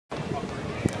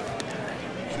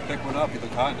pick one up. You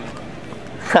look hot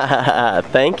now.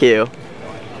 Thank you.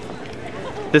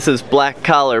 This is Black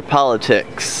Collar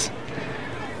Politics.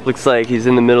 Looks like he's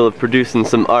in the middle of producing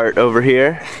some art over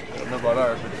here. I don't know about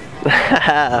art, but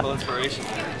a little inspiration.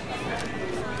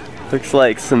 Looks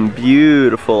like some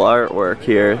beautiful artwork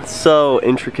here. So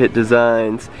intricate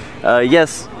designs.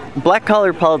 Yes, Black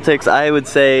Collar Politics, I would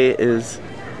say, is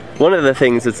one of the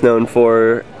things it's known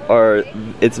for are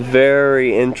its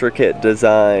very intricate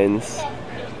designs.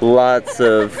 Lots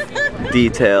of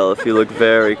detail if you look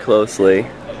very closely.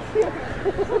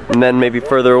 And then maybe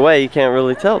further away you can't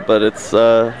really tell, but it's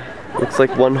looks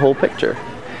like one whole picture.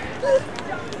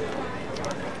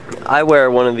 I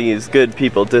wear one of these Good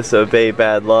People Disobey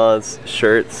Bad Laws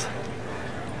shirts.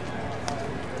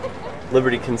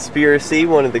 Liberty Conspiracy,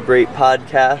 one of the great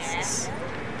podcasts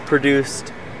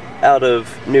produced out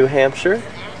of New Hampshire.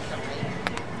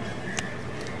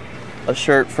 A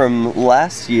shirt from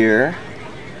last year,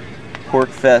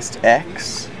 PorcFest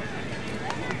X.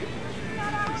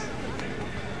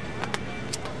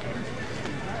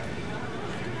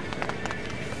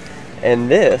 And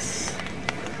this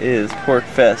is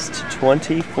PorcFest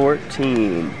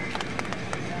 2014.